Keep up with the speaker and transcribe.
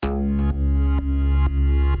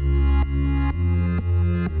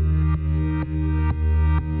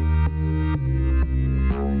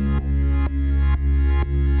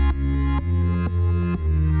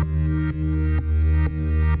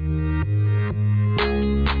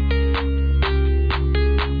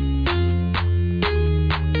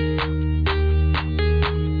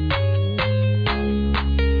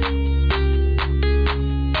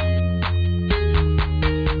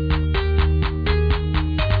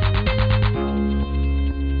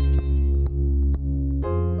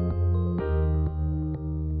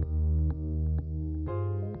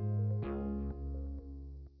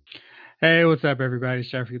Hey, what's up, everybody?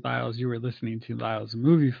 It's Jeffrey Lyles. You were listening to Lyles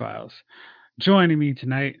Movie Files. Joining me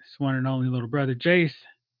tonight is one and only little brother, Jace.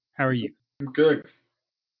 How are you? I'm good.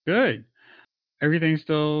 Good. Everything's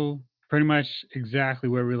still pretty much exactly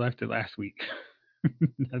where we left it last week.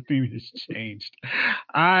 Nothing has changed.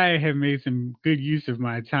 I have made some good use of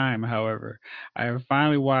my time, however. I have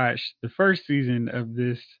finally watched the first season of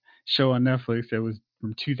this show on Netflix that was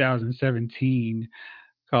from 2017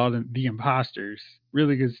 called The Imposters.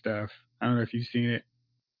 Really good stuff. I don't know if you've seen it.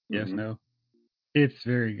 Yes, hmm no. It's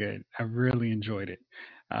very good. I've really enjoyed it.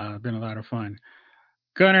 Been a lot of fun.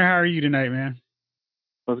 Gunnar, how are you tonight, man?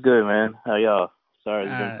 What's good, man? How y'all? Sorry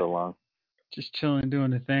it's been Uh, so long. just chilling,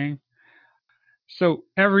 doing the thing. So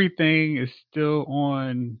everything is still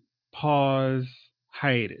on pause,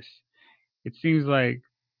 hiatus. It seems like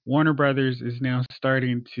Warner Brothers is now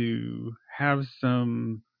starting to have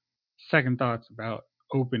some second thoughts about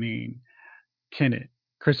opening Tenet,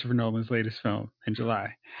 Christopher Nolan's latest film, in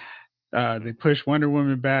July. They pushed Wonder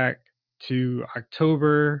Woman back to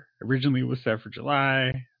October. Originally, it was set for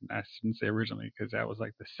July. I shouldn't say originally because that was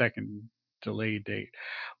like the second delayed date.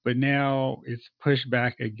 But now it's pushed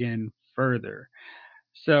back again further.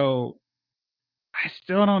 So I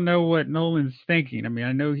still don't know what Nolan's thinking. I mean,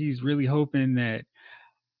 I know he's really hoping that,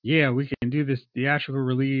 yeah, we can do this theatrical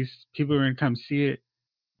release. People are going to come see it.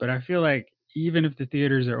 But I feel like even if the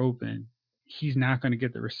theaters are open, he's not going to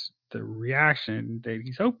get the reaction that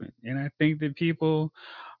he's hoping. And I think that people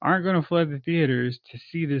aren't going to flood the theaters to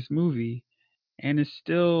see this movie, and it's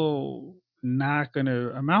still not going to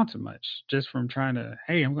amount to much just from trying to,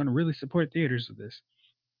 hey, I'm going to really support theaters with this.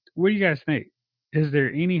 What do you guys think? Is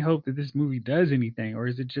there any hope that this movie does anything, or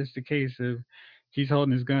is it just a case of he's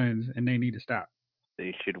holding his guns and they need to stop?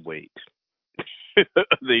 They should wait.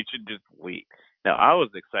 They should just wait. Now, I was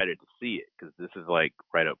excited to see it because this is like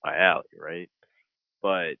right up my alley, right?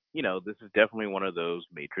 But this is definitely one of those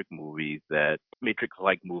Matrix-like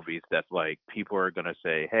movies that's like people are gonna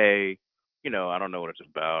say, "Hey, I don't know what it's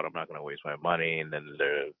about. I'm not gonna waste my money." And then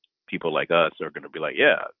the people like us are gonna be like,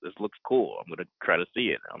 "Yeah, this looks cool. I'm gonna try to see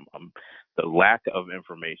it." The lack of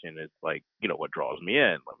information is like, what draws me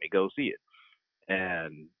in. Let me go see it.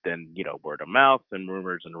 And then word of mouth and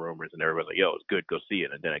rumors, and everybody's like, "Yo, it's good, go see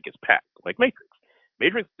it." And then it gets packed like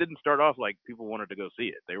Matrix didn't start off like people wanted to go see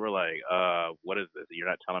it. They were like, what is this? You're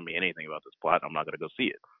not telling me anything about this plot. I'm not going to go see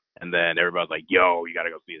it. And then everybody's like, yo, you got to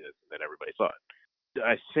go see this. And then everybody saw it.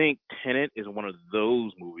 I think Tenet is one of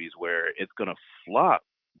those movies where it's going to flop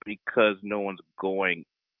because no one's going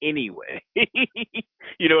anyway.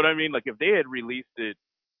 You know what I mean? Like if they had released it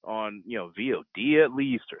on, VOD at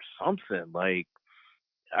least or something, like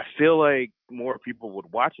I feel like more people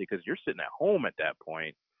would watch it because you're sitting at home at that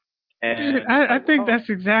point, Dude, and it's I like, think well, that's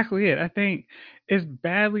exactly it. I think as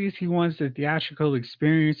badly as he wants the theatrical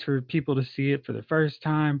experience for people to see it for the first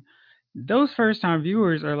time, those first time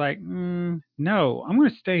viewers are like, no, I'm going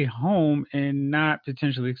to stay home and not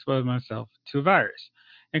potentially expose myself to a virus.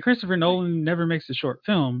 And Christopher Nolan never makes a short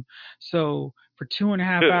film. So for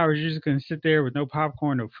 2.5 hours, you're just going to sit there with no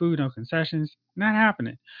popcorn, no food, no concessions. Not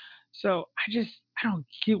happening. So I don't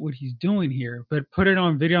get what he's doing here, but put it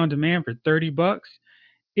on video on demand for $30,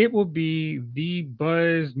 it will be the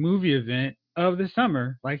buzz movie event of the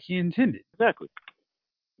summer like he intended. exactly.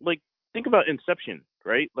 Like think about Inception,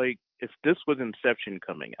 right? Like if this was Inception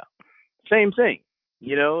coming out, same thing.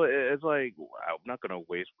 It's like wow, I'm not gonna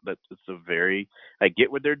waste. That it's a very. I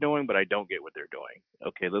get what they're doing, but I don't get what they're doing.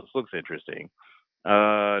 Okay, this looks interesting.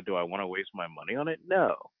 Do I want to waste my money on it?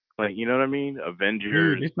 No. Like you know what I mean? Dude,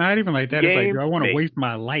 Avengers it's not even like that. It's like, do game, I want to maybe. waste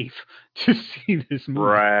my life to see this movie?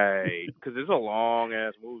 Right, because it's a long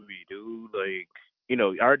ass movie, dude. Like,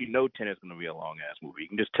 I already know Tenet's gonna be a long ass movie. You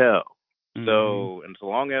can just tell. Hmm. So, and it's a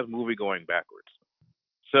long ass movie going backwards.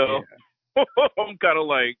 So, Yeah. I'm kind of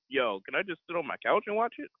like, yo, can I just sit on my couch and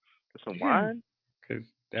watch it with some Yeah. wine, Because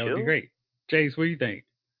that would be chill? great. Jace, what do you think?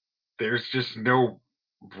 There's just no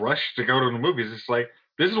rush to go to the movies. It's like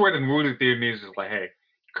this is where the movie theater needs is like, hey,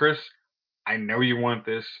 Chris, I know you want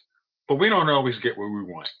this, but we don't always get what we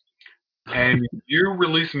want. And you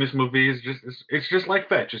releasing this movie is it's just like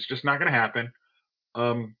fetch. It's just not going to happen.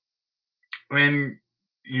 Um, and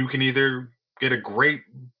you can either get a great.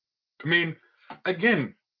 I mean,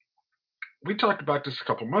 again, we talked about this a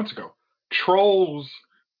couple months ago. Trolls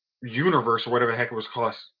universe or whatever the heck it was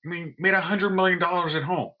cost. I mean, made $100 million at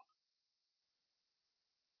home.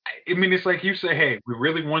 I mean, it's like you say, hey, we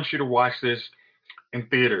really want you to watch this in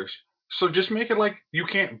theaters. So just make it like you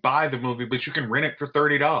can't buy the movie, but you can rent it for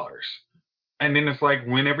 $30. And then it's like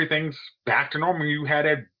when everything's back to normal, you had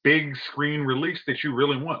a big screen release that you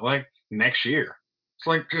really want, like next year. It's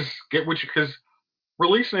like just get what you because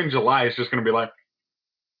releasing in July is just going to be like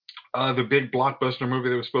the big blockbuster movie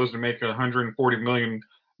that was supposed to make 140 million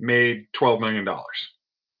made $12 million.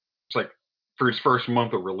 It's like for its first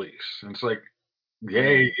month of release, and it's like,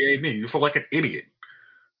 yay me! You feel like an idiot.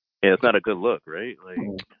 Yeah, it's not a good look, right? Like,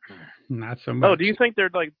 not so much. Oh, do you think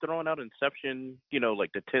they're like throwing out Inception,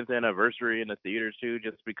 like the 10th anniversary in the theaters too,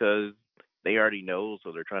 just because they already know,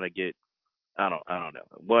 so they're trying to get? I don't know.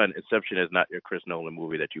 One, Inception is not your Chris Nolan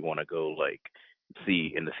movie that you want to go like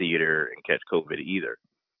see in the theater and catch COVID either.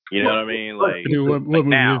 You know what I mean? Like, Dude, what movie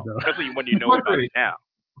now, is though? especially when you know about it now.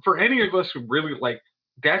 For any of us who really like,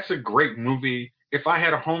 that's a great movie. If I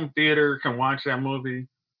had a home theater, can watch that movie.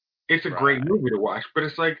 It's a great movie to watch. But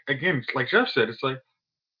it's like, again, like Jeff said, it's like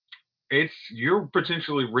you're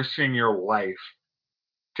potentially risking your life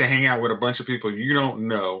to hang out with a bunch of people you don't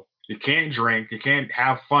know, you can't drink, you can't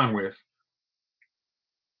have fun with,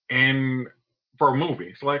 and for a movie.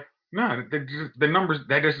 It's like, no, the numbers,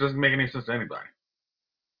 that just doesn't make any sense to anybody.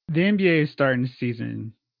 The NBA is starting the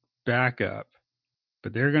season back up,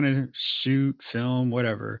 but they're going to shoot, film,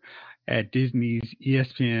 whatever, at Disney's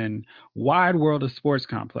ESPN Wide World of Sports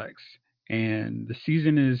complex. And the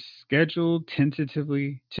season is scheduled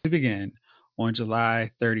tentatively to begin on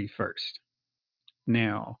July 31st.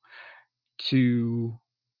 Now, to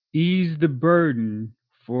ease the burden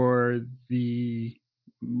for the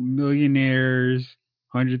millionaires,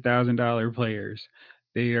 $100,000 players,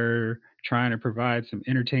 they are trying to provide some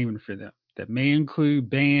entertainment for them that may include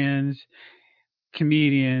bands,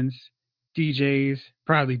 comedians, DJs,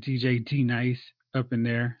 probably DJ D Nice up in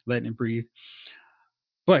there, letting it breathe.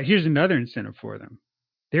 But here's another incentive for them.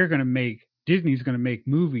 Disney's going to make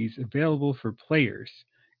movies available for players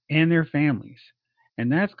and their families.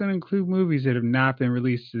 And that's going to include movies that have not been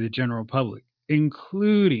released to the general public,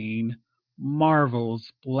 including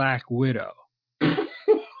Marvel's Black Widow.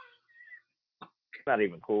 Not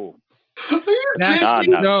even cool. That's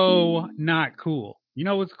so not cool. You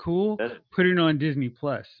know what's cool? Put it on Disney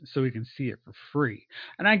Plus so we can see it for free.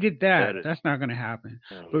 And I get that. That's not going to happen.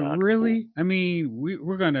 But really, cool. I mean,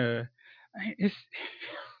 we're going to... It's...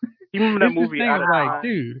 You remember that movie? Like,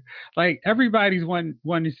 dude, like everybody's wanting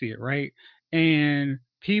to see it, right? And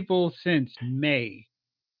people since May,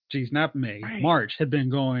 not May, right. March, have been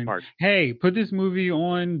going, hey, put this movie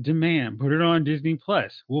on demand, put it on Disney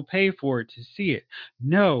Plus. We'll pay for it to see it.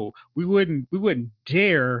 No, we wouldn't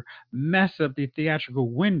dare mess up the theatrical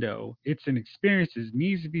window. It's an experience that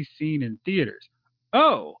needs to be seen in theaters.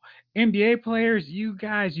 Oh, NBA players, you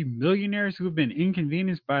guys, you millionaires who have been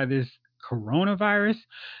inconvenienced by this coronavirus,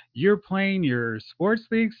 you're playing your sports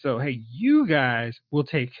league, so hey, you guys will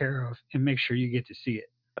take care of and make sure you get to see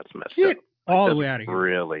it. That's messed up. All the way out of here.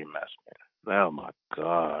 Really messed me. Oh my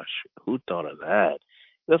gosh, who thought of that?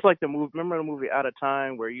 That's like the movie. Remember the movie Out of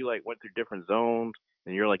Time, where you like went through different zones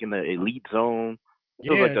and you're like in the elite zone?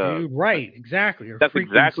 Yeah, like dude, right, exactly. That's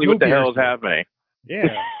exactly what the hell is happening.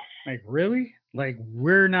 Yeah, like really? Like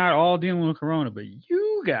we're not all dealing with corona, but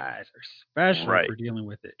you guys are special for dealing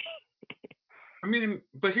with it. I mean,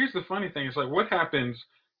 but here's the funny thing: it's like, what happens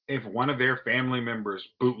if one of their family members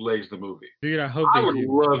bootlegs the movie? Dude, I hope they do.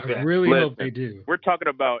 Love that. I really hope they do. We're talking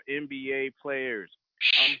about NBA players.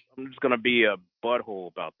 I'm just gonna be a butthole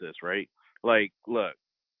about this, right? Like, look,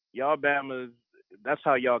 y'all Bamas, that's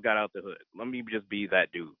how y'all got out the hood. Let me just be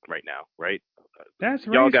that dude right now, right? That's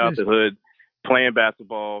y'all racist. Got out the hood playing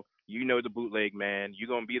basketball. You know the bootleg man. You're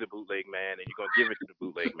gonna be the bootleg man, and you're gonna give it to the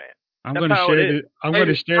bootleg man. I'm going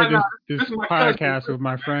to share this podcast with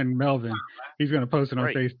my friend Melvin. He's going to post it on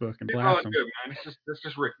Facebook and blast him. Good, man. It's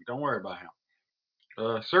just Ricky. Don't worry about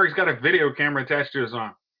him. Sir, he's got a video camera attached to his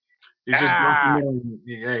arm. He's just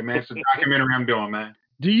hey, man, it's a documentary I'm doing, man.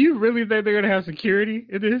 Do you really think they're going to have security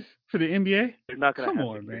in this for the NBA? They're not going to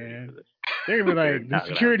have security man. For this. They're going to be like,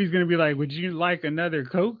 the security's going to be like, would you like another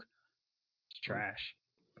Coke? It's trash.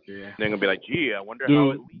 Yeah. They're gonna be like, gee, I wonder how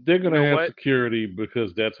it leaks. They're gonna have security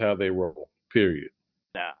because that's how they roll. Period.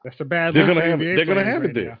 Nah, that's a bad look. They're gonna have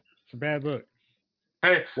it there. It's a bad look.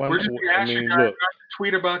 Hey, we're just gonna ask you guys not to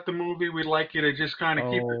tweet about the movie. We'd like you to just kind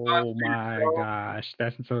of keep your thoughts. Oh my gosh,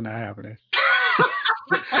 that's so not happening.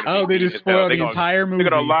 They just spoiled the entire movie. They're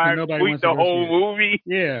gonna live tweet the whole movie.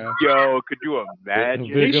 Yeah. Yo, could you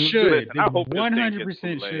imagine? They should. They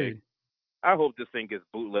 100% should. I hope this thing gets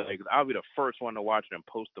bootlegged. I'll be the first one to watch it and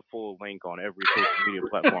post the full link on every social media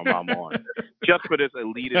platform I'm on. Just for this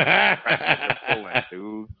elitist practice pulling,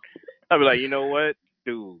 dude. I'll be like, you know what?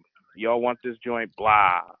 Dude, y'all want this joint?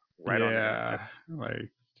 Blah. Right on there. Like,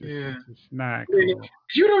 it's not cool.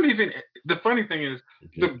 You don't even, the funny thing is,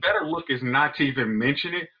 the better look is not to even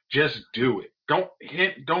mention it. Just do it. Don't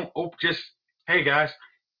hint, just, hey guys,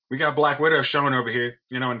 we got Black Widow showing over here,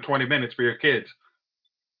 in 20 minutes for your kids.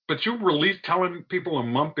 But you released telling people a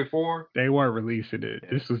month before. They weren't releasing it.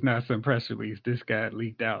 This was not some press release. This got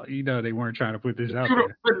leaked out. They weren't trying to put this out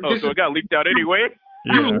there. So it got leaked out anyway?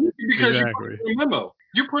 Yeah, because exactly. you put it in a memo.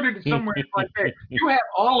 You put it somewhere like that. You have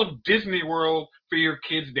all of Disney World for your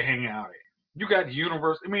kids to hang out in. You got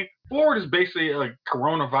Universal. Florida is basically a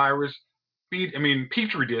coronavirus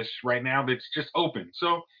petri dish right now that's just open.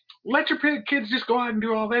 So let your kids just go out and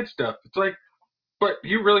do all that stuff. It's like, but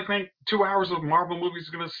you really think 2 hours of Marvel movies is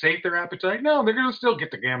going to save their appetite? No, they're going to still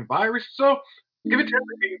get the damn virus. So give it to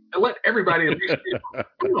everybody and let everybody at least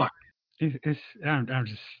come on.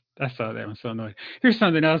 I saw that one so annoying. Here's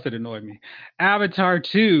something else that annoyed me. Avatar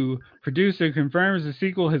 2 producer confirms the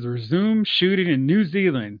sequel has resumed shooting in New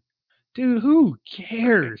Zealand. Dude, who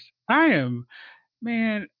cares? I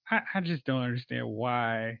just don't understand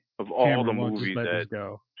why of all Cameron the won't movies just let that this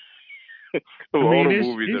go. all the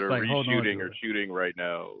movies that are like, reshooting or shooting right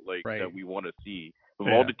now, that we want to see. Of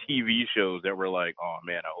all the TV shows that we're like, oh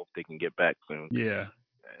man, I hope they can get back soon. Yeah.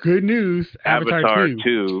 Good news. Avatar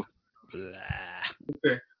 2.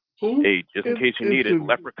 Okay. Hey, just in case you need it,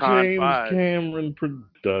 Leprechaun James 5. Cameron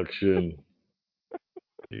production.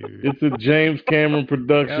 It's a James Cameron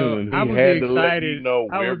production, and he had to let you know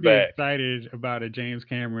I we're would be back. excited about a James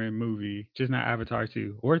Cameron movie, just not Avatar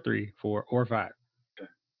 2 or 3, 4, or 5.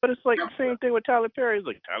 But it's like the same thing with Tyler Perry. It's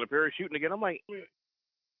like Tyler Perry shooting again. I'm like,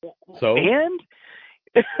 so and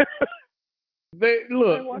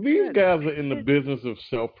these guys are in the business of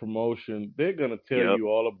self-promotion. They're gonna tell you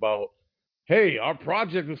all about, hey, our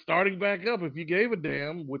project is starting back up. If you gave a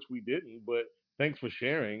damn, which we didn't, but thanks for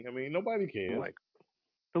sharing. Nobody cares. Like,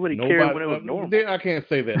 nobody cared when it was normal. I can't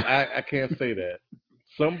say that. I can't say that.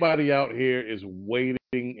 Somebody out here is waiting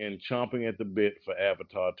and chomping at the bit for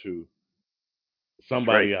Avatar 2.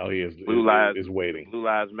 Somebody out here is waiting. Blue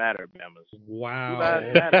Lives Matter, Bamas. Wow. Blue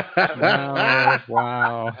Lives Matter.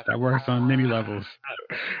 Wow. That works on many levels.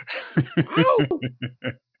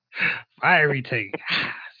 Fiery take.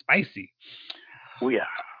 Spicy. Oh, yeah.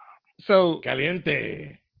 So,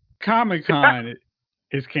 Caliente. Comic-Con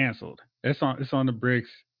is canceled. It's on the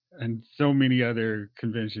bricks, and so many other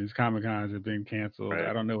conventions, Comic-Cons have been canceled. Right.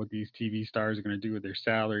 I don't know what these TV stars are going to do with their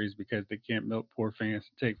salaries because they can't milk poor fans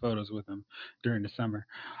to take photos with them during the summer.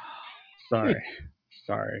 Sorry.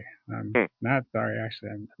 I'm not sorry. Actually,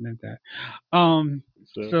 I meant that.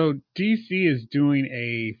 So DC is doing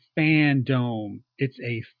a Fandom. It's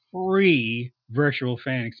a free virtual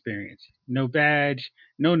fan experience. No badge,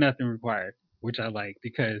 no nothing required, which I like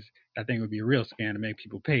because I think it would be a real scam to make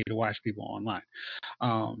people pay to watch people online.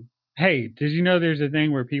 Hey, did you know there's a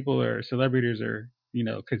thing where celebrities are,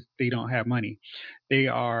 because they don't have money, they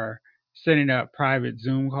are setting up private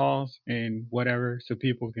Zoom calls and whatever so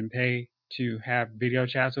people can pay to have video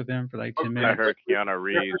chats with them for like 10 minutes. I heard Keanu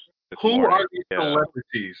Reeves this Who morning. are these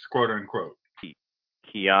celebrities, quote unquote?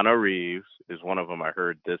 Keanu Reeves is one of them I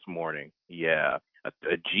heard this morning. Yeah.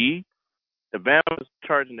 A G? The band was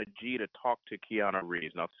charging a G to talk to Keanu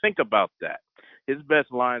Reeves. Now think about that. His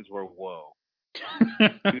best lines were, whoa.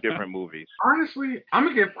 2 different movies. Honestly, I'm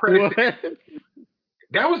going to give credit.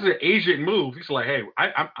 That was an agent move. He's like, hey,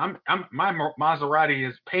 I'm my Maserati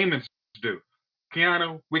is payments due.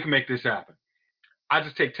 Keanu, we can make this happen. I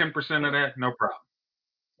just take 10% of that, no problem.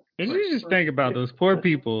 And you just think about those poor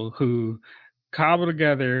people who cobble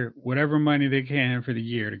together whatever money they can for the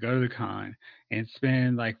year to go to the con and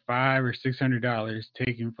spend like $500 or $600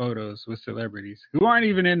 taking photos with celebrities who aren't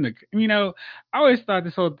even in the. I always thought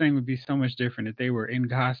this whole thing would be so much different if they were in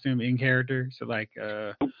costume, in character. So like,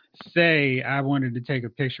 say I wanted to take a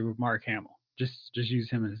picture with Mark Hamill. Just use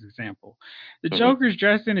him as an example. The Joker's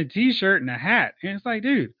dressed in a T-shirt and a hat, and it's like,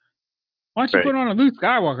 dude, why don't you put on a Luke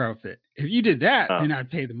Skywalker outfit? If you did that, then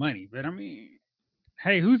I'd pay the money. But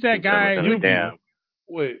hey, who's that guy?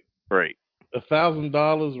 Wait. Right.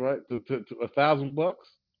 $1,000, right? To $1,000?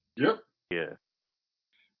 Yep. Yeah.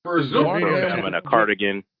 For a Zoom I'm in a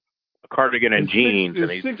cardigan and jeans,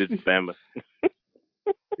 and he's famous.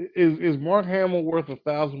 Is Mark Hamill worth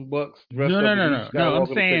 $1,000? No.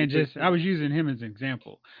 I'm saying I was using him as an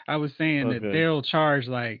example. I was saying that they'll charge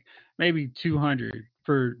like maybe $200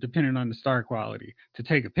 for, depending on the star quality, to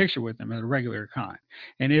take a picture with them at a regular con.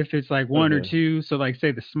 And if it's like one or two, so like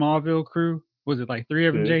say the Smallville crew, was it like 3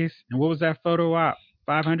 of them, Jace? And what was that photo op?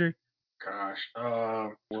 500? Gosh.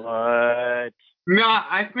 What? No,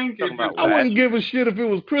 I think I wouldn't give a shit if it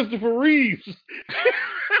was Christopher Reeves.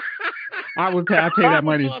 I pay that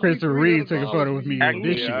money if Christopher Reeves took a photo with me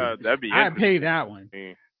this year. That'd be I'd pay that one.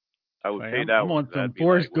 I would pay that one. I'm on some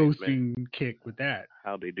force ghosting kick with that.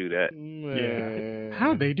 How'd they do that? Yeah.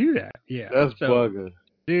 How'd they do that? Yeah. That's bugger.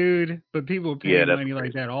 dude. But people pay that's money like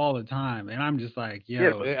crazy. that all the time, and I'm just like, Yeah,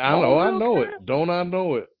 yo, but I know Smallville it. Don't I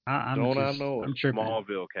know it? I'm Don't I just, know it? I'm tripping.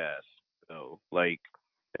 Smallville cast. So like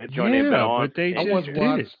that joint ain't been Yeah, on but they for I just once ages. did it.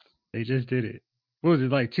 watched. They just did it. What was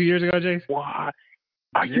it like 2 years ago, Jason? Why?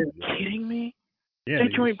 Are Yeah. you kidding me? Yeah,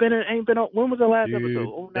 That joint ain't been on. When was the last episode? dude,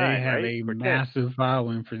 Oh they 09, have right? a Or 10? massive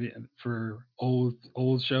following for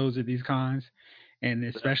old shows at these cons, and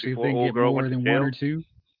That's especially if before they old get girl more went to than one or jail. two.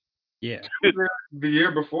 Yeah. The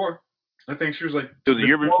year before, I think she was like. It was the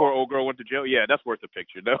year before old girl went to jail. Yeah, that's worth a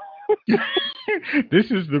picture, though.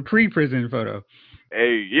 This is the pre-prison photo.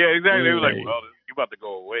 Hey, yeah, exactly. They were like, Hey. well, you about to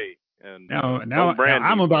go away, and Now don't brand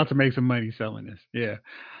I'm me, about but to make some money selling this. Yeah.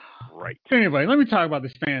 right. Anyway, let me talk about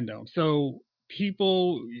this fandom. So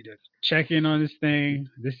people check in on this thing.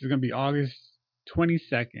 This is going to be August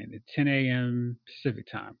 22nd at 10 a.m. Pacific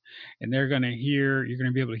time. And you're going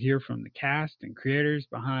to be able to hear from the cast and creators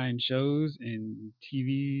behind shows and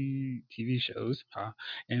TV shows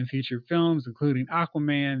and featured films, including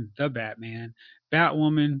Aquaman, The Batman,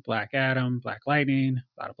 Batwoman, Black Adam, Black Lightning,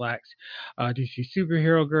 a lot of blacks, DC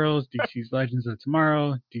Superhero Girls, DC's Legends of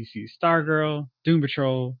Tomorrow, DC's Stargirl, Doom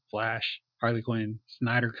Patrol, Flash, Harley Quinn,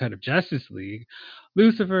 Snyder Cut of Justice League,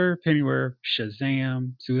 Lucifer, Pennyworth,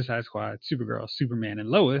 Shazam, Suicide Squad, Supergirl, Superman, and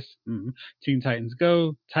Lois, Teen Titans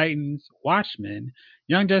Go, Titans, Watchmen,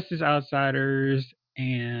 Young Justice Outsiders,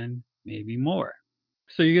 and maybe more.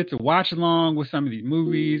 So you get to watch along with some of these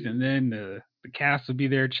movies, and then the cast will be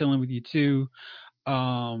there chilling with you too.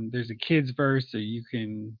 There's a kids verse, so you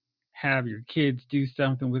can have your kids do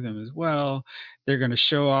something with them as well. They're going to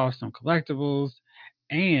show off some collectibles,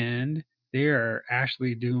 and they're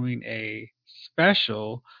actually doing a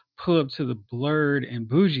special pull up to the Blurred and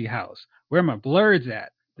Bougie House. Where my Blurred's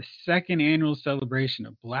at? The second annual celebration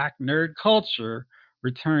of Black nerd culture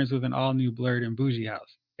returns with an all new Blurred and Bougie House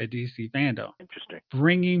at DC Fandom, Interesting.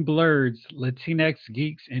 bringing blurs, Latinx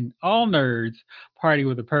geeks, and all nerds party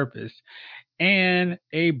with a purpose, and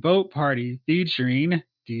a boat party featuring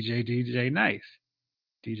DJ Nice.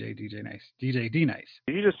 DJ Nice. DJ D Nice.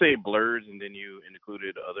 Did you just say blurs and then you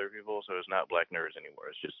included other people, so it's not black nerds anymore?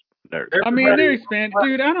 It's just nerds. I mean, Everybody, they're Spanish,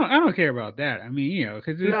 dude. I don't care about that. I mean,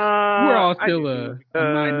 because we're Nah, all I still do a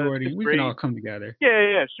because minority. it's We can all great. come together.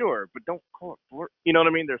 Yeah, sure, but don't call it blur. You know what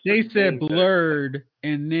I mean? There's They certain said things that are just like, blurred,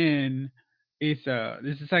 and then this is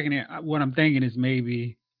the second. What I'm thinking is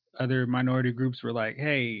maybe other minority groups were like,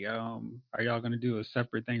 "Hey, are y'all gonna do a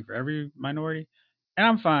separate thing for every minority?" And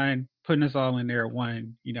I'm fine putting us all in there at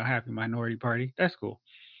one, happy minority party. That's cool.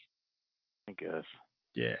 I guess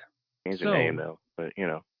Yeah. change the name So though, but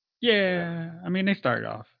whatever. yeah, I mean they started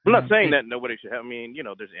off. I'm not saying that nobody should have. I mean,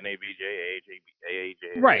 there's NABJ,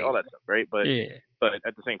 AAJ, all Right. that stuff, right? But Yeah. but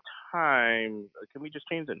at the same time, can we just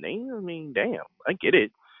change the name? I mean, damn, I get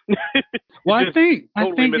it. Well, I It's just think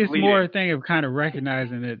totally it's more misleading. a thing of kind of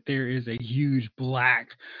recognizing that there is a huge black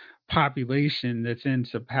population that's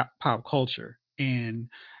into pop culture, and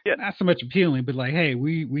Yeah, not so much appealing, but like, hey,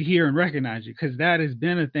 we hear and recognize you, because that has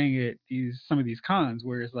been a thing at some of these cons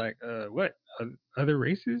where it's like, what, other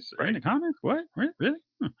races are in right. the comics? What, really?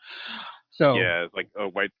 So Yeah, it's like a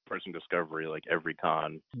white person discovery, like every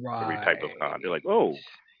con, every type of right, con. They're like, oh,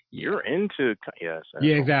 yeah, you're into yes,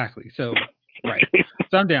 yeah, asshole. exactly. So right,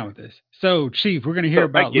 so I'm down with this. So Chief, we're gonna hear So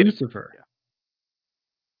I about get it. Lucifer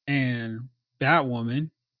Yeah. and Batwoman,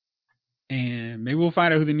 and maybe we'll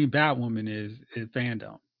find out who the new Batwoman is at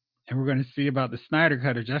Fandom. And we're going to see about the Snyder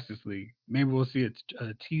Cut of Justice League. Maybe we'll see a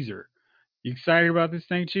teaser. You excited about this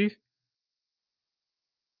thing, Chief?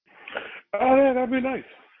 Oh yeah, that'd be nice.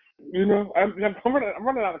 I'm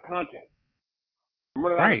running out of content. I'm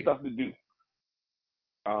running out of Right. stuff to do.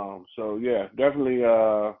 So yeah, definitely.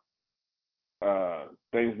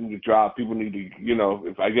 Things need to drop. People need to,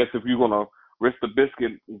 if you're gonna risk the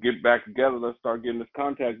biscuit and get back together, let's start getting this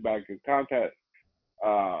contact back. Cause contact,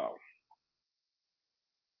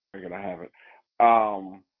 where can I have it?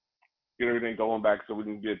 Get everything going back so we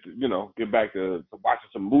can get back to watching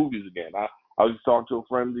some movies again. I was just talking to a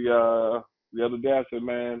friend the other day. I said,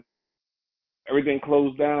 man, everything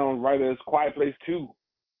closed down right as Quiet Place 2.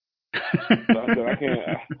 So I said, I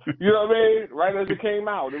can't, you know what I mean? Right as it came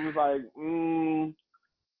out, it was like,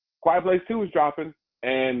 Quiet Place 2 is dropping,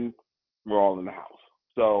 and we're all in the house.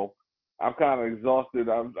 So I'm kind of exhausted.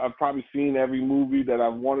 I've probably seen every movie that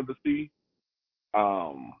I've wanted to see.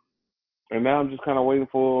 And now I'm just kind of waiting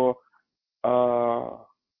for,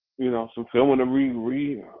 some filming to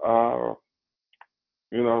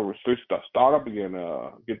start up again,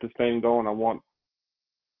 get this thing going. What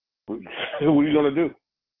are you going to do?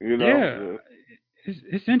 Yeah,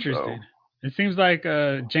 it's interesting. So. It seems like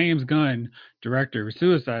James Gunn, director of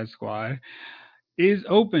Suicide Squad, is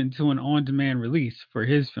open to an on-demand release for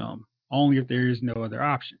his film, only if there is no other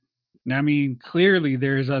option. Now, I mean, clearly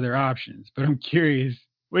there's other options, but I'm curious,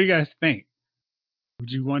 what do you guys think? Would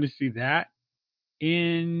you want to see that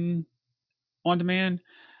in on demand,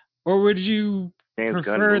 or would you James Gunn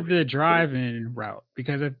prefer movie. the drive-in route?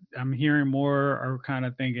 Because I'm hearing more are kind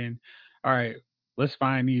of thinking, all right, let's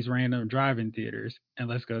find these random drive-in theaters and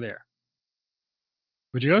let's go there.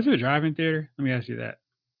 Would you go to a drive-in theater? Let me ask you that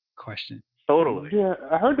question. Totally. Yeah,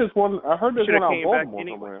 I heard this one. I heard this Should one have out in came back Baltimore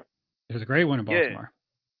anyway. somewhere. There's a great one in Yeah. Baltimore.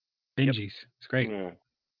 Benji's. It's great. Yeah.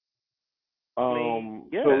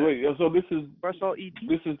 Yeah. So wait, so this is I saw E.T.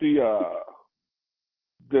 this is the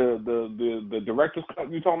director's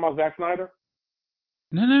cut. You talking about Zack Snyder?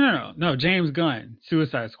 No. James Gunn,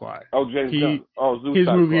 Suicide Squad. Oh, James Gunn. Oh, His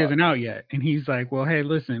Suicide movie Squad. isn't out yet, and he's like, "Well, hey,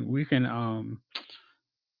 listen, we can. I'm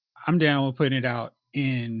down with putting it out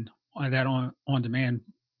in on demand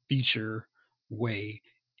feature way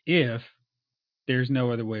if there's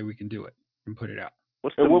no other way we can do it and put it out."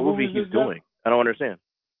 What's the movie he's doing? I don't understand.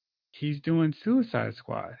 He's doing Suicide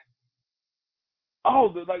Squad.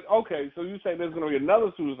 Oh, okay. So you say there's going to be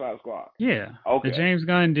another Suicide Squad? Yeah. Okay. That James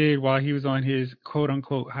Gunn did while he was on his quote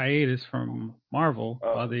unquote hiatus from Marvel,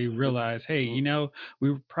 while they realized, hey,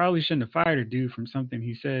 we probably shouldn't have fired a dude from something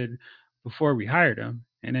he said before we hired him,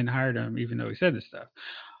 and then hired him even though he said this stuff.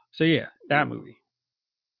 So yeah, that movie.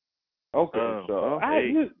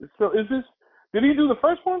 Okay. So is this? Did he do the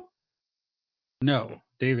first one? No,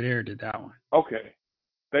 David Ayer did that one. Okay.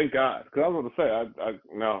 Thank God, because I was going to say I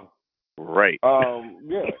no. Right.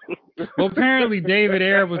 Yeah. Well, apparently David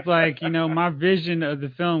Ayer was like, my vision of the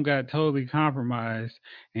film got totally compromised,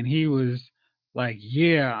 and he was like,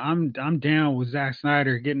 yeah, I'm down with Zack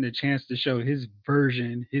Snyder getting the chance to show his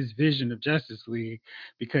vision of Justice League,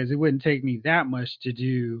 because it wouldn't take me that much to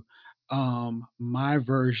do my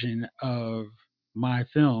version of my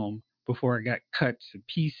film before it got cut to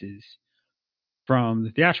pieces from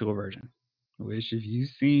the theatrical version. Which, if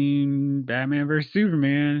you've seen Batman vs.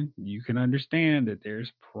 Superman, you can understand that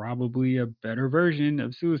there's probably a better version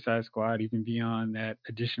of Suicide Squad, even beyond that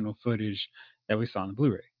additional footage that we saw on the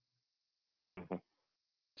Blu-ray.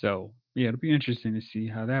 So, yeah, it'll be interesting to see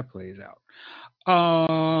how that plays out.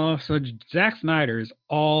 So Zack Snyder is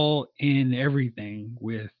all in everything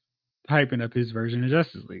with hyping up his version of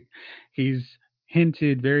Justice League. He's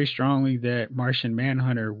hinted very strongly that Martian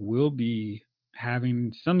Manhunter will be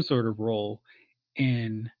having some sort of role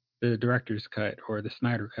in the director's cut or the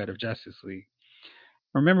Snyder cut of Justice League.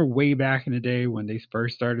 Remember way back in the day when they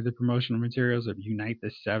first started the promotional materials of Unite the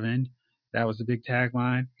Seven? That was the big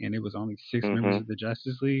tagline, and it was only 6 members of the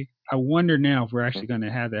Justice League. I wonder now if we're actually going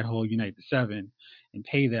to have that whole Unite the Seven and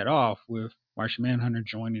pay that off with Martian Manhunter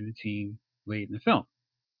joining the team late in the film.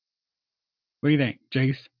 What do you think,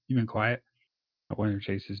 Jace? You've been quiet. I wonder if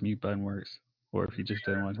Jace's mute button works, or if he just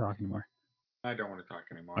doesn't want to talk anymore. I don't want to talk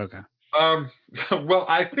anymore. Okay. Well,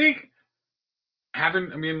 I think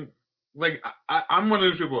I'm one of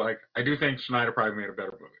those people. Like, I do think Snyder probably made a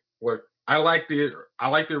better movie. Look, I like the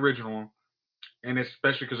original one, and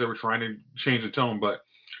especially because they were trying to change the tone. But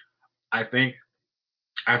I think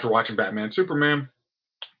after watching Batman and Superman,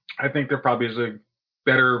 I think there probably is a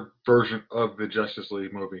better version of the Justice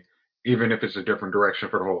League movie, even if it's a different direction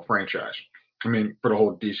for the whole franchise. I mean, for the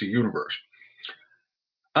whole DC universe.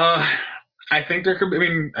 I think there could be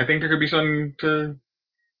something to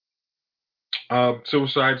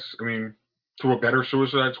Suicides. I mean, to a better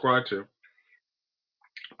Suicide Squad too.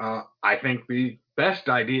 I think the best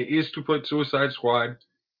idea is to put Suicide Squad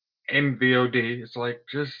in VOD. It's like,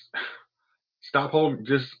 just stop holding.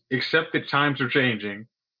 Just accept that times are changing,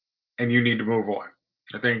 and you need to move on.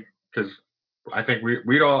 I think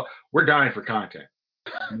we're dying for content.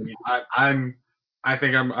 I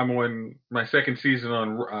think I'm on my second season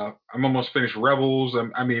on. I'm almost finished Rebels.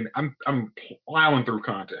 I'm plowing through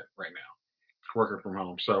content right now, working from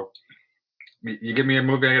home. So you give me a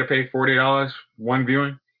movie I got to pay $40 one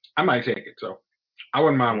viewing, I might take it. So I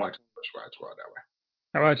wouldn't mind watching Suicide Squad that way.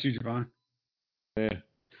 How about you, Javon? Yeah,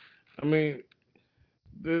 I mean,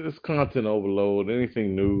 this content overload.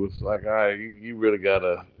 Anything new, it's like, you really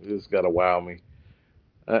just gotta wow me.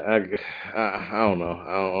 I don't know.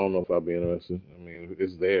 I don't know if I'll be interested. I mean,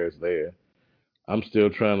 it's there. I'm still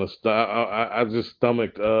trying to stop. I just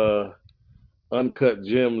stomached Uncut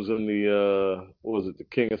Gems in the what was it, the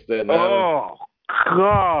King of Staten Island? Oh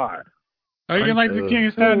God! Oh, you didn't like the King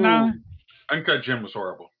of Staten Island? Uncut Gem was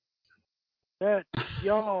horrible. Uncut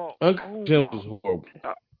Gems was horrible.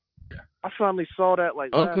 I finally saw that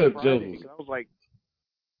last Friday. I was like,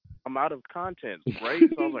 I'm out of content, right?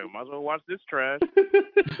 So I was like, I might as well watch this trash.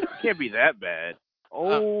 It can't be that bad.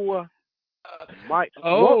 Oh What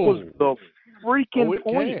was the freaking it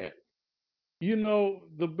point? can. You know,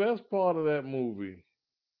 the best part of that movie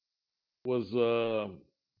was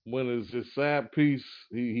when his side piece,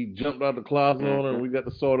 he jumped out the closet on her and we got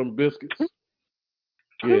to saw them biscuits.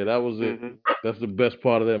 Yeah, that was it. That's the best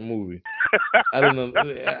part of that movie. I didn't know.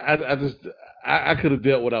 I could have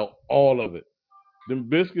dealt without all of it. Them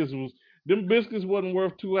biscuits wasn't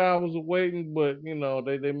worth 2 hours of waiting, but you know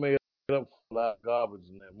they made up for a lot of garbage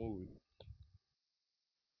in that movie.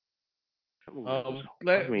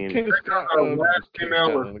 King of Scott. King of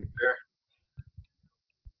Scott.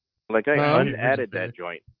 Like I unadded that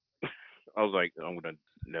joint. I was like, I'm gonna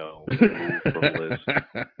remove from the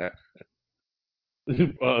list.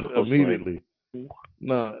 Immediately.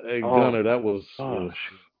 No, hey Gunner, that was.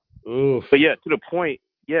 But yeah, to the point.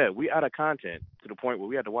 Yeah, we out of content to the point where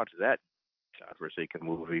we had to watch that godforsaken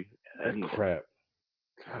movie. And crap.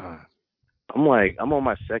 God. I'm on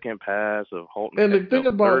my second pass of Halt and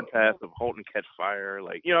third pass of Halt and Catch Fire.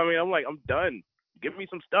 Like, you know what I mean? I'm like, I'm done. Give me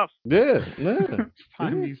some stuff. Yeah.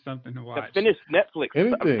 Find me something to watch. I finished Netflix.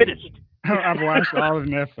 Anything. I'm finished. I've watched all of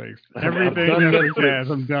Netflix. Everything Netflix has,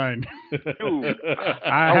 I'm done. Dude,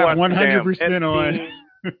 I have 100% on.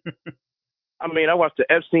 I mean, I watched the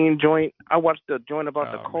Epstein joint. I watched the joint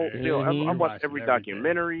about the cult. I watched every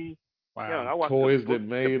documentary. Wow. You know, I watched Toys the that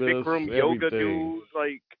made the big us. room everything. yoga dudes.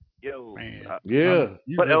 Like, yo. Man.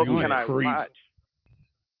 What else can I watch?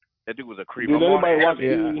 That dude was a creep. Did anybody watch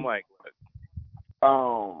I'm like,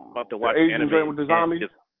 about to watch Asian anime joint with the zombies?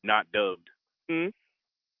 just not dubbed.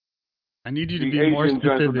 I need you to the be Asian more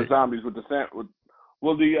specific. joint with the zombies with the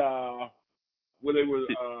where they were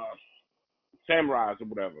samurais or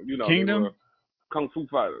whatever. You know, Kingdom? they were kung fu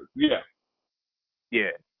fighters. Yeah.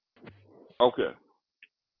 Okay.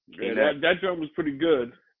 Yeah, that joint was pretty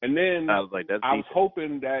good. And then I was like, I was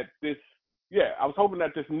hoping that this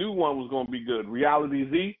new one was going to be good. Reality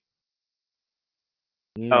Z.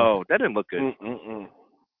 Oh, that didn't look good.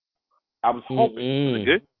 I was hoping. Was it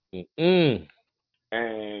good?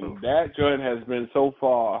 And that joint has been so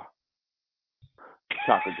far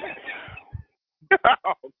chocolate.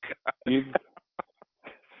 Oh God!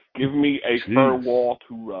 Give me a fur wall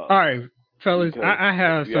to rub. All right, fellas, I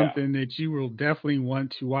have something that you will definitely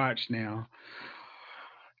want to watch now.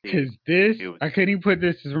 Because I couldn't even put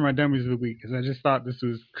this as for my dummies of the week because I just thought this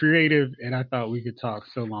was creative and I thought we could talk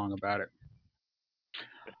so long about it.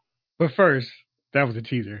 But first, that was a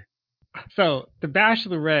teaser. So The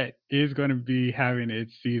Bachelorette is going to be having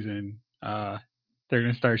its season. They're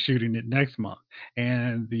going to start shooting it next month.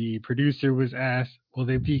 And the producer was asked, will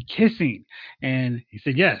they be kissing? And he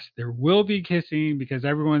said, yes, there will be kissing because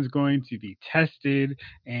everyone's going to be tested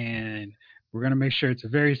and we're going to make sure it's a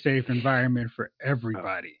very safe environment for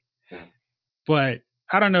everybody. But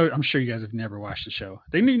I don't know. I'm sure you guys have never watched the show.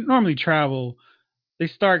 They normally travel. They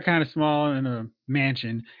start kind of small in a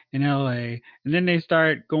mansion in LA, and then they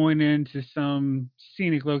start going into some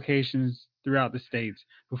scenic locations throughout the states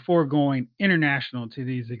before going international to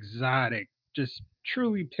these exotic, just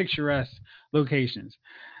truly picturesque locations.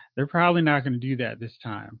 They're probably not going to do that this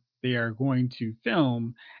time. They are going to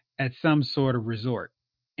film at some sort of resort,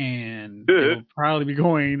 and they'll probably be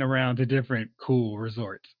going around to different cool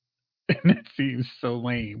resorts. And it seems so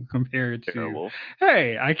lame compared to,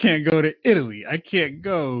 hey, I can't go to Italy. I can't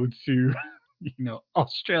go to,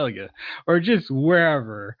 Australia or just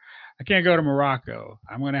wherever. I can't go to Morocco.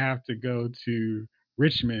 I'm going to have to go to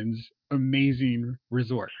Richmond's amazing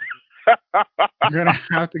resort. I'm going to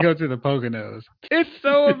have to go to the Poconos. It's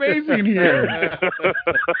so amazing here.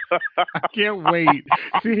 I can't wait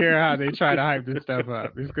to hear how they try to hype this stuff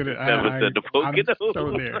up. It's going to, I'm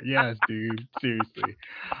so there. Yes, dude. Seriously.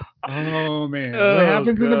 Oh, man. What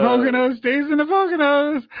happens in the Poconos stays in the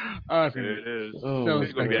Poconos. Oh, it's so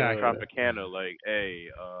spectacular. Tropicana, like, hey,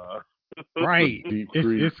 right. Deep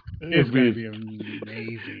Creek. It's going to be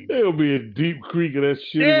amazing. It'll be a Deep Creek of that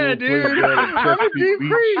shit. Yeah, dude. I'm a Deep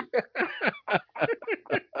Creek.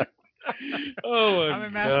 Oh, my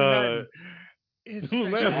I'm God. It's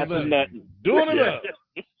nothing. Doing it up.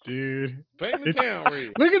 Dude. Paint the town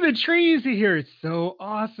red. Look at the trees here. It's so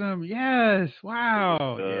awesome. Yes.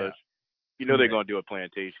 Wow. Yeah. You know they're going to do a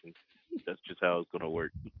plantation. That's just how it's going to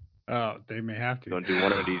work. Oh, they may have to. Going to do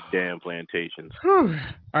one of these damn plantations. Whew.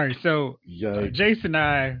 All right. So Jason and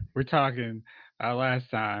I were talking last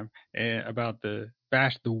time about the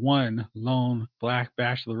one lone black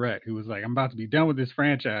bachelorette who was like, I'm about to be done with this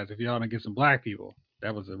franchise if y'all don't get some black people.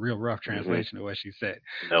 That was a real rough translation of what she said.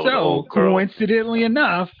 So, coincidentally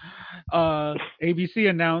enough, ABC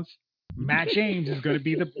announced Matt James is going to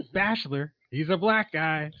be the Bachelor. He's a black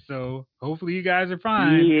guy, so hopefully you guys are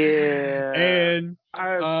fine. Yeah. And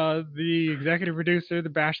the executive producer of the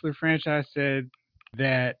Bachelor franchise said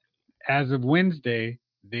that as of Wednesday,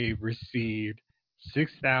 they've received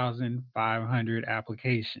 6,500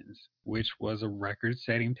 applications, which was a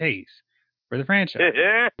record-setting pace for the franchise,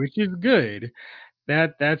 which is good.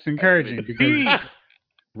 That's encouraging because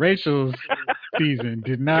Rachel's season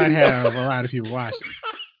did not have a lot of people watching.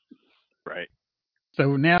 Right.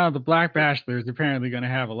 So now the Black Bachelor is apparently going to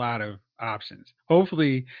have a lot of options.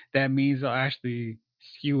 Hopefully that means they'll actually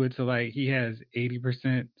skew it to like he has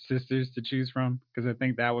 80% sisters to choose from because I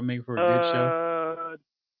think that would make for a good show.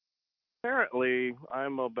 Apparently,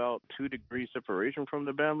 I'm about 2 degrees separation from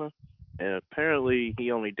the Bama, and apparently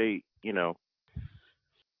he only date,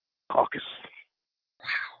 caucus.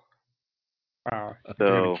 Wow. They're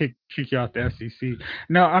going to kick you off the FCC.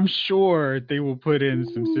 No, I'm sure they will put in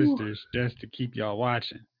some sisters just to keep y'all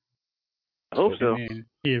watching. I hope so. And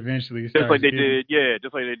he eventually starts just like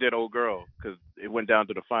they did Old Girl, because it went down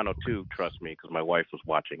to the final 2. Trust me, because my wife was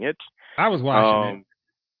watching it. I was watching it.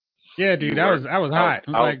 Yeah, dude, I was hot. I was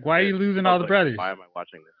like, why are you losing all the brothers? Why am I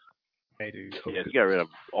watching this? Hey, dude. Yeah, you got rid of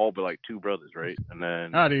all but like 2 brothers, right? And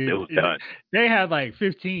then dude, it was done. They had like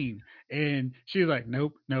 15, and she was like,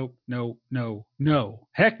 nope,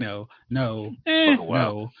 heck no, no.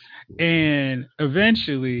 And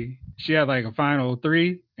eventually, she had like a final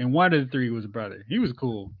 3, and one of the 3 was a brother. He was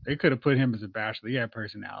cool. They could have put him as a bachelor. He had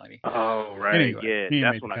personality. Oh, right. Anyway,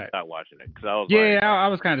 yeah, that's when I stopped watching it. Cause I was I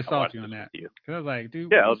was kind of salty on that. Because I was like,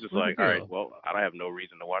 dude. Yeah, I was just like, all right, well, I don't have no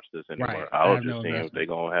reason to watch this anymore. Right. I was just seeing if they're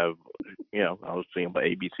going to have, I was seeing what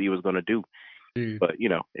ABC was going to do. Dude. But,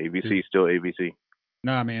 ABC is still ABC.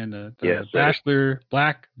 Nah, man, the Bachelor,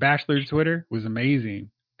 Black Bachelor Twitter was amazing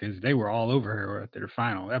because they were all over her at their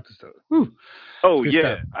final episode. Whew. Oh,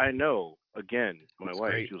 yeah, stuff. I know. Again, my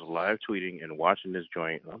wife, great. She was live tweeting and watching this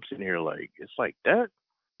joint. And I'm sitting here like, it's like that?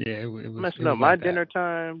 Yeah, it was messing up my dinner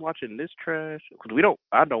time, watching this trash. Because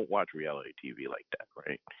I don't watch reality TV like that,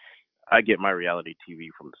 right? I get my reality TV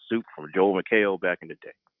from The Soup, from Joel McHale back in the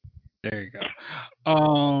day. There you go.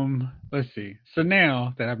 Let's see. So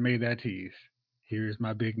now that I've made that tease, here's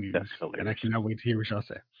my big news, and I cannot wait to hear what y'all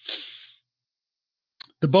say.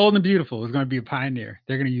 The Bold and the Beautiful is going to be a pioneer.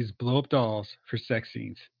 They're going to use blow-up dolls for sex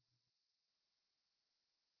scenes.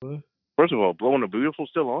 What? First of all, Blow and the Beautiful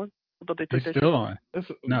still on? I thought they took it's still on.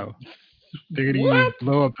 No. They're going to use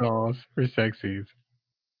blow-up dolls for sex scenes.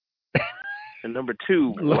 And number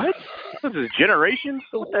 2, what? This is Generations?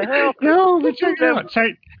 What the hell? No, but check it out.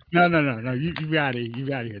 No. You got it. You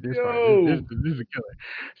got to hear this part. This is a killer.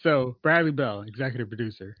 So Bradley Bell, executive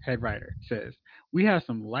producer, head writer, says, we have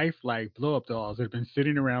some lifelike blow-up dolls that have been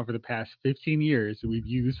sitting around for the past 15 years that we've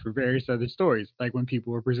used for various other stories, like when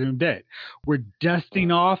people were presumed dead. We're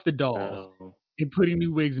dusting off the dolls and putting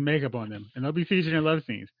new wigs and makeup on them, and they'll be featured in love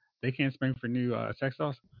scenes. They can't spring for new sex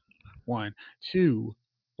dolls. 1, 2,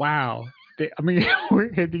 wow.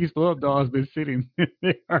 Where have these blow-up dolls been sitting?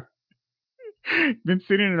 They are been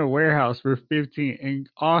sitting in a warehouse for 15. And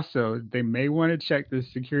also, they may want to check the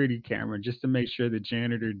security camera just to make sure that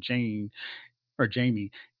janitor Jamie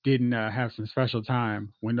didn't have some special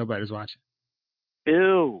time when nobody's watching.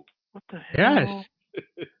 Ew! What the hell?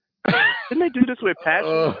 Yes. Didn't they do this with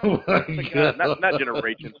Passions? Oh my God. Not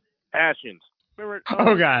Generations. Passions. Remember?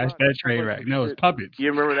 Oh gosh, that train wreck. No, it's puppets. You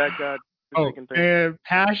remember that guy? And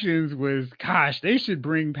Passions was, they should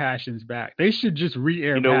bring Passions back. They should just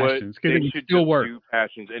re-air Passions because it would still work. Do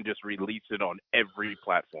Passions and just release it on every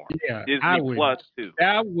platform. Yeah, Disney Plus too.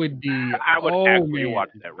 That would be. I would actually watch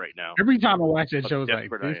that right now. Every time I watch that show, it's like,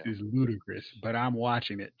 this is ludicrous, but I'm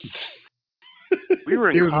watching it. We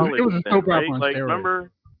were in college. It was a soap opera on steroids. steroids.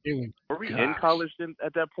 Remember? Were we in college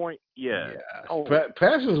at that point? Yeah. Oh,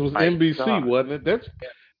 Passions was NBC, wasn't it?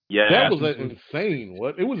 Yeah, that was insane.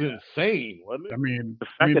 It was insane, wasn't it? I mean, the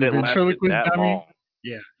fact that it lasted that long.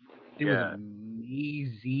 Yeah, it was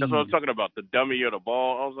amazing. That's what I was talking about. The dummy or the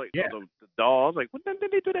ball. I was like, the doll. I was like, what?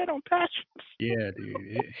 Did they do that on Passions? Yeah,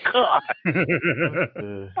 dude. God.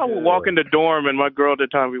 I would walk in the dorm and my girl at the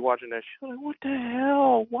time be watching that shit. Like, what the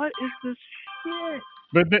hell? What is this shit?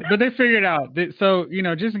 But they figured out that, so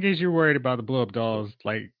just in case you're worried about the blow up dolls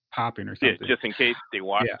like popping or something. Yeah, just in case they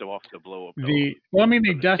washed them off the blow up. They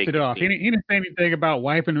dusted it off. He didn't say anything about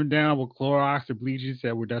wiping them down with Clorox or bleach. He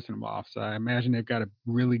said we're dusting them off. So I imagine they've got a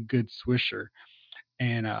really good swisher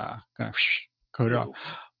and kind of coat it off.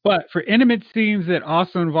 But for intimate scenes that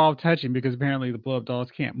also involve touching, because apparently the blow up dolls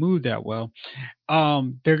can't move that well,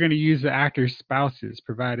 they're going to use the actors' spouses,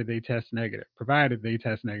 provided they test negative.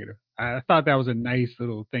 I thought that was a nice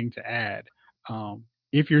little thing to add.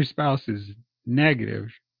 if your spouse is negative,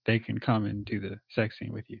 they can come and do the sex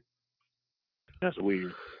scene with you. That's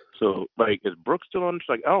weird. So, like, is Brooke still on?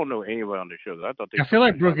 Like, I don't know anybody on the show. I thought they I took feel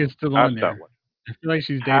like that Brooke shot is off. still I on stopped there. watching. I feel like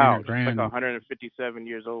she's dating her How? She's like grand. 157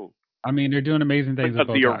 years old. I mean, they're doing amazing things with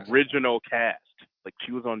The Botox. original cast. Like,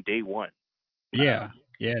 she was on day one. Yeah,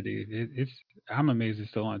 dude. It's I'm amazed it's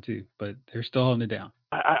still on too, but they're still holding it down.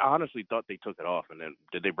 I honestly thought they took it off, and then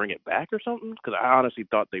did they bring it back or something? Because I honestly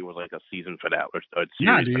thought they was like a season finale or a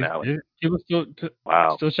Nah, series dude. finale. People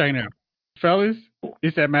Wow. still checking it out. Fellas,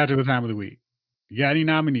 it's that magical time of the week. You got any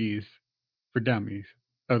nominees for Dummies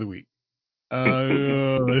of the week?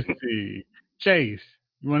 Let's see. Chase,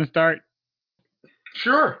 you want to start?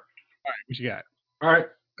 Sure. All right, what you got? All right.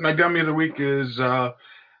 My dummy of the week is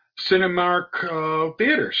Cinemark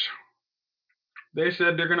theaters. They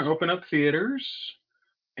said they're going to open up theaters,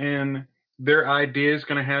 and their idea is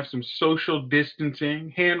going to have some social distancing,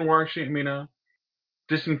 hand washing,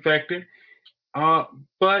 disinfectant. Uh,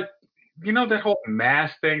 but that whole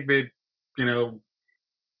mask thing that you know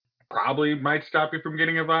probably might stop you from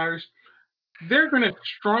getting a virus. They're going to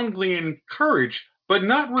strongly encourage, but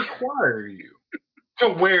not require you to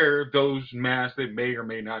wear those masks that may or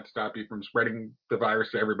may not stop you from spreading the virus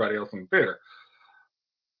to everybody else in the theater.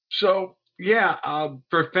 So, yeah,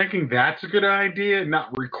 for thinking that's a good idea,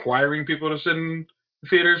 not requiring people to sit in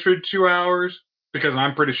theaters for 2 hours, because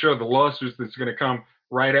I'm pretty sure the lawsuits that's going to come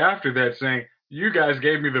right after that saying, you guys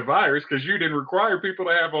gave me the virus because you didn't require people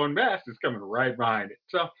to have on masks is coming right behind it.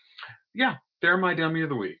 So, yeah, they're my dummy of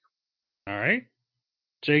the week. All right.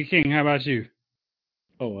 Jay King, how about you?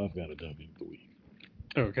 Oh, I've got a dummy of the week.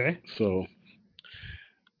 Okay. So,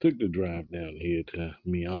 took the drive down here to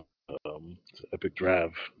Miami. It's an epic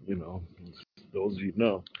drive, those of you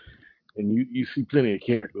know. And you see plenty of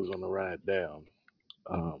characters on the ride down.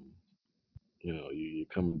 Um, you're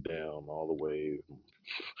coming down all the way from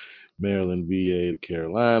Maryland, VA, to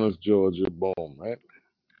Carolinas, Georgia, boom, right?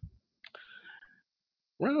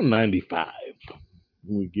 Around 95,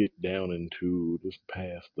 when we get down into this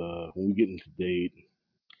past, when we get into Dade,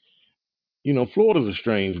 Florida's a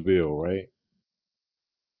strange bill, right?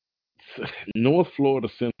 North Florida,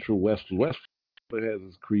 Central, West Florida has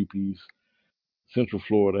its creepies. Central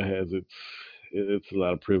Florida has it's a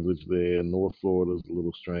lot of privilege there. North Florida is a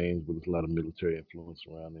little strange, but there's a lot of military influence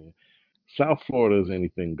around there. South Florida is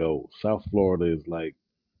anything goes. South Florida is like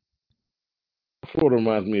Florida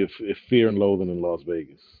reminds me of Fear and Loathing in Las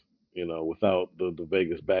Vegas. Without the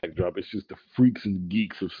Vegas backdrop, it's just the freaks and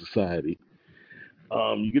geeks of society.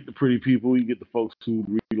 You get the pretty people, you get the folks who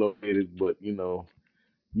relocated, but you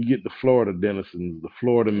get the Florida denizens, the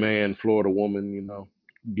Florida man, Florida woman.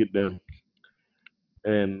 You get them.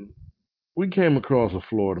 And we came across a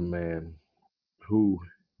Florida man who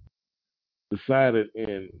decided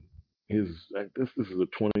in his like this is a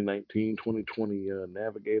 2019 2020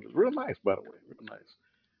 Navigator. Real nice, by the way, real nice.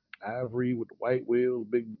 Ivory with the white wheels,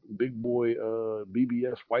 big boy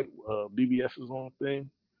BBS white BBSs on the thing.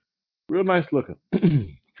 Real nice looking,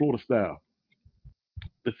 Florida style.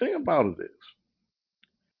 The thing about it is,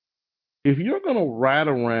 if you're gonna ride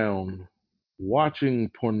around watching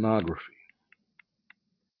pornography,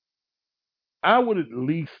 I would at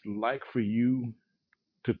least like for you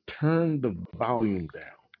to turn the volume down.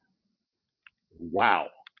 Wow.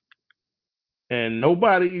 And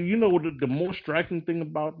nobody, the more striking thing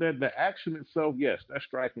about that, the action itself, yes, that's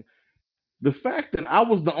striking. The fact that I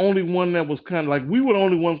was the only one that was kind of like, we were the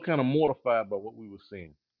only ones kind of mortified by what we were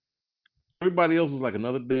seeing. Everybody else was like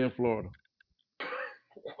another day in Florida.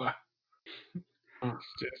 Wow. It's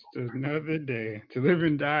just another day to live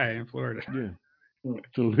and die in Florida. Yeah.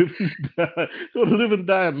 To live and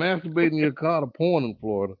die, masturbating in your car to porn in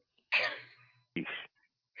Florida. It's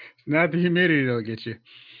not the humidity that'll get you.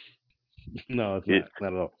 No, it's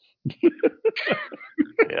not at all.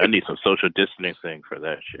 Yeah, I need some social distancing for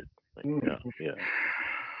that shit. Yeah.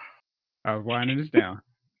 I was winding this down.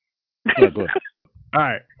 Go ahead. All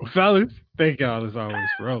right, well, fellas, thank y'all as always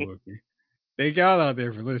for rolling with me. Thank y'all out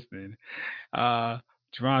there for listening.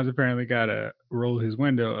 Javon's apparently got to roll his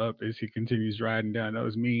window up as he continues riding down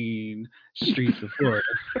those mean streets of Florida.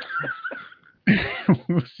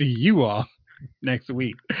 We'll see you all next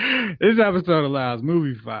week. This episode of Lyle's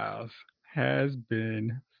Movie Files has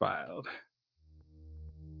been filed.